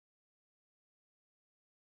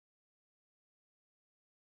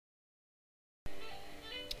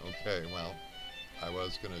Okay, well, I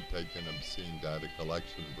was going to take an obscene data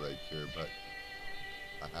collection break here, but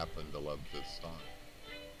I happen to love this song,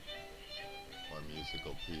 or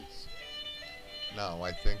musical piece. Now,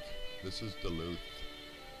 I think this is Duluth,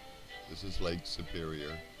 this is Lake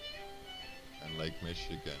Superior, and Lake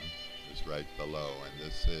Michigan is right below, and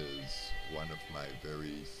this is one of my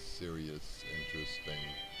very serious, interesting,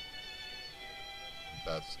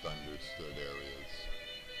 best understood areas.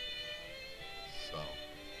 So,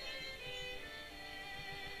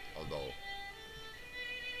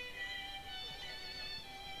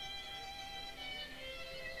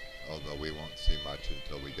 although we won't see much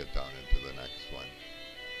until we get down into the next one.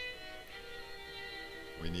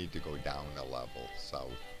 We need to go down a level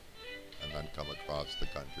south and then come across the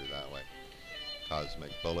country that way.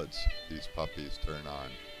 Cosmic bullets, these puppies turn on.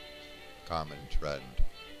 Common trend.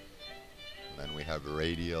 And then we have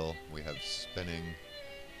radial, we have spinning,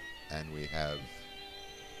 and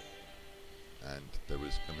there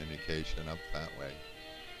was communication up that way.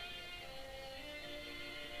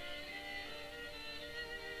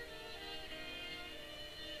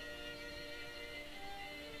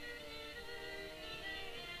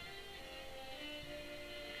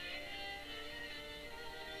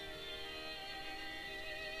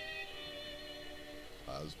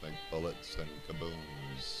 Cosmic bullets and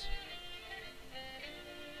kabooms.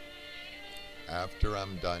 After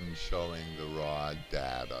I'm done showing the raw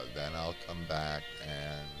data, then I'll come back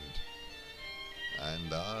and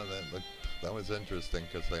that was interesting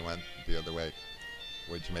because they went the other way,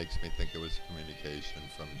 which makes me think it was communication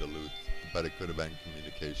from Duluth, but it could have been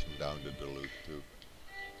communication down to Duluth too.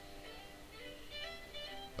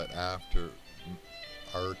 But after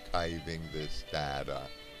archiving this data,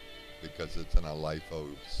 because it's in a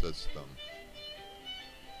LIFO system,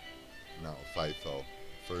 no, FIFO,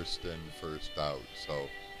 first in, first out, so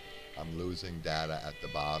I'm losing data at the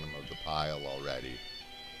bottom of the pile already.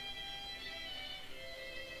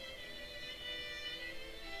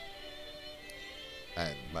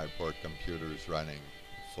 And my poor computer's running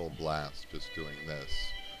full blast just doing this.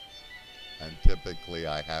 And typically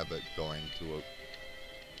I have it going to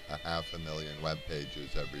a 500,000 web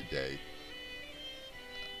pages every day,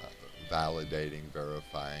 validating,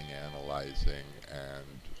 verifying, analyzing, and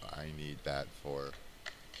I need that for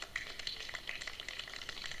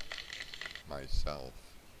myself.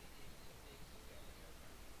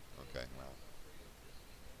 Okay, well,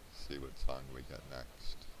 see what song we get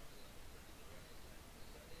next.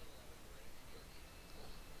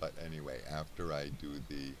 But anyway, after I do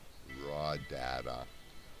the raw data,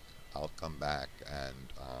 I'll come back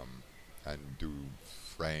and do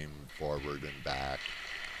frame forward and back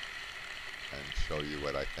and show you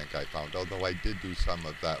what I think I found. Although I did do some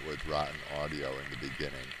of that with rotten audio in the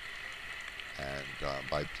beginning. And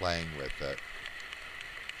by playing with it,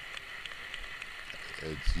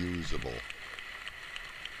 it's usable.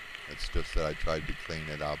 It's just that I tried to clean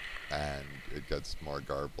it up and it gets more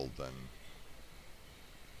garbled, and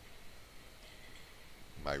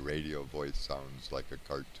my radio voice sounds like a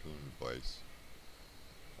cartoon voice.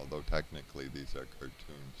 Although technically these are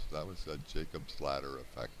cartoons. That was a Jacob's Ladder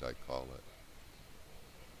effect, I call it.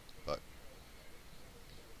 But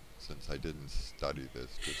since I didn't study this,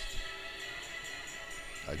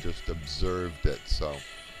 I just observed it, so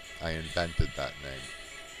I invented that name.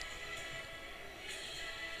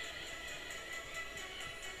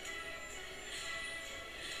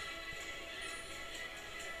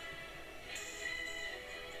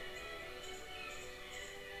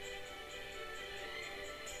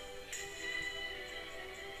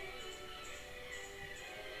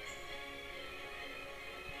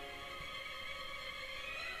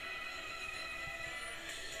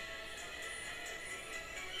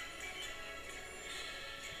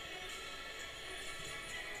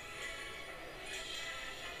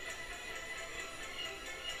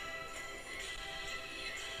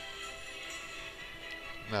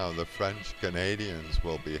 Now the French Canadians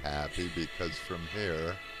will be happy because from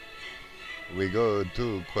here we go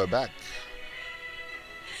to Quebec.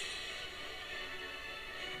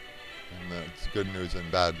 And that's good news and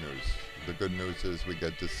bad news. The good news is we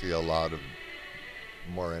get to see a lot of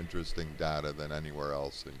more interesting data than anywhere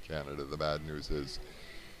else in Canada. The bad news is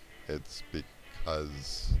it's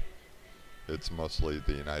because it's mostly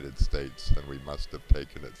the United States and we must have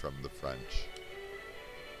taken it from the French.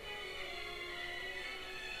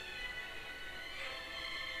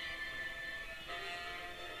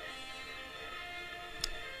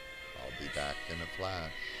 I'll be back in a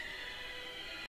flash.